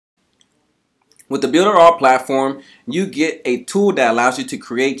With the BuilderAll platform, you get a tool that allows you to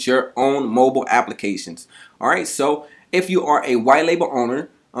create your own mobile applications. Alright, so if you are a white label owner,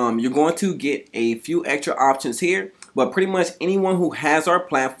 you're going to get a few extra options here, but pretty much anyone who has our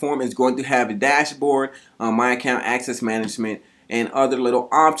platform is going to have a dashboard, my account access management, and other little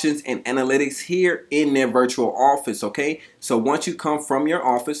options and analytics here in their virtual office. Okay, so once you come from your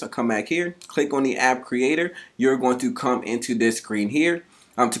office, I'll come back here, click on the app creator, you're going to come into this screen here.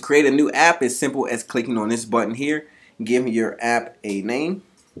 To create a new app, it's simple as clicking on this button here, give your app a name,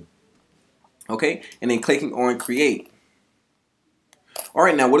 okay, and then clicking on create.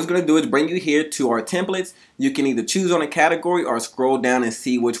 Alright, now what it's going to do is bring you here to our templates. You can either choose on a category or scroll down and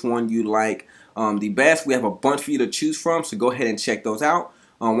see which one you like the best. We have a bunch for you to choose from, so go ahead and check those out.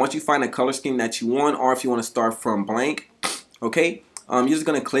 Once you find a color scheme that you want, or if you want to start from blank, okay, you're just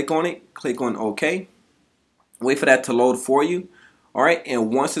going to click on it, click on OK, wait for that to load for you. Alright,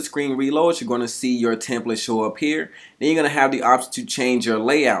 and once the screen reloads, you're going to see your template show up here. Then you're going to have the option to change your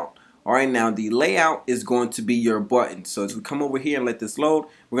layout. Alright, now the layout is going to be your button. So as we come over here and let this load,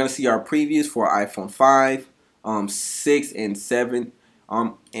 we're going to see our previews for iPhone 5, 6, and 7,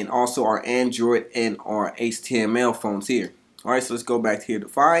 and also our Android and our HTML phones here. Alright, so let's go back here to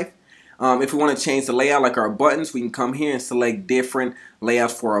 5. If we want to change the layout like our buttons, we can come here and select different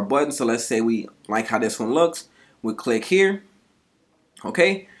layouts for our buttons. So let's say we like how this one looks. We click here.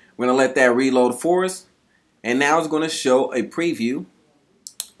 Okay, we're going to let that reload for us, and now it's going to show a preview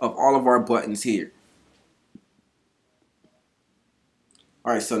of all of our buttons here.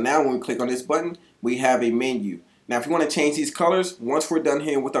 Alright, so now when we click on this button, we have a menu. Now if you want to change these colors, once we're done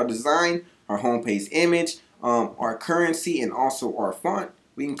here with our design, our homepage image, our currency, and also our font,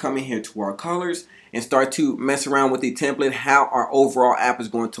 we can come in here to our colors and start to mess around with the template, how our overall app is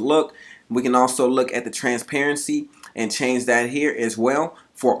going to look. We can also look at the transparency and change that here as well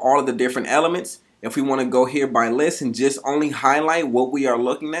for all of the different elements. If we want to go here by list and just only highlight what we are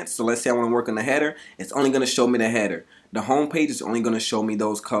looking at, so let's say I want to work on the header, it's only going to show me the header. The home page is only going to show me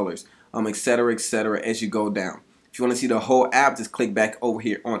those colors, etc., etc. as you go down. If you want to see the whole app, just click back over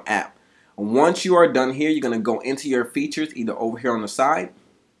here on app. Once you are done here, you're going to go into your features, either over here on the side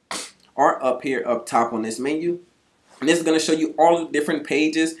or up here up top on this menu. And this is going to show you all the different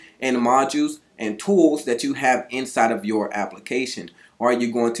pages and modules and tools that you have inside of your application. Or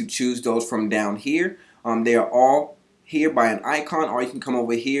you're going to choose those from down here. They are all here by an icon, or you can come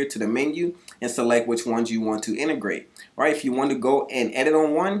over here to the menu and select which ones you want to integrate. All right, if you want to go and edit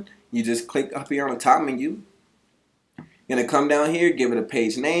on one, you just click up here on the top menu. You're going to come down here, give it a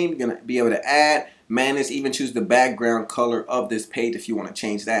page name. You're going to be able to add, manage, even choose the background color of this page if you want to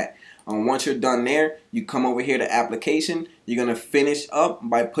change that. Once you're done there, you come over here to application. You're going to finish up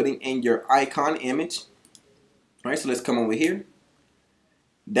by putting in your icon image. All right, so let's come over here.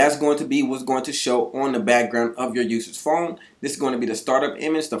 That's going to be what's going to show on the background of your user's phone. This is going to be the startup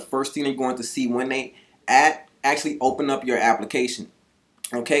image, the first thing they're going to see when they actually open up your application.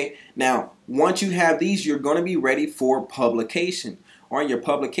 Okay, now once you have these, you're going to be ready for publication. Or your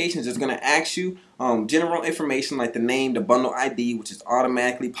publications is going to ask you general information like the name, the bundle ID, which is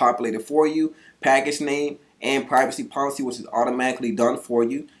automatically populated for you, package name, and privacy policy, which is automatically done for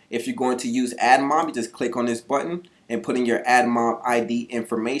you. If you're going to use ad mob, you just click on this button and put in your ad mob ID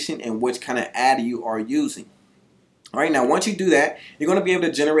information and which kind of ad you are using. Alright, now once you do that, you're going to be able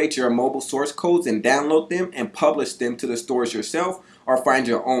to generate your mobile source codes and download them and publish them to the stores yourself or find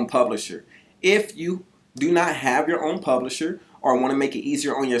your own publisher. If you do not have your own publisher or want to make it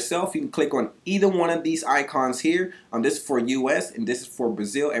easier on yourself, you can click on either one of these icons here. This is for US and this is for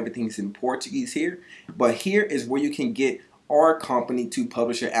Brazil. Everything is in Portuguese here. But here is where you can get our company to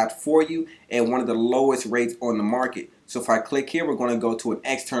publish your app for you at one of the lowest rates on the market. So if I click here, we're going to go to an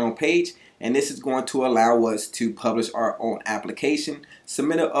external page, and this is going to allow us to publish our own application,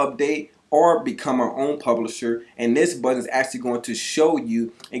 submit an update, or become our own publisher. And this button is actually going to show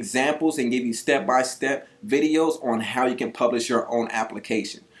you examples and give you step-by-step videos on how you can publish your own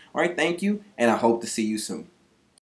application. All right, thank you, and I hope to see you soon.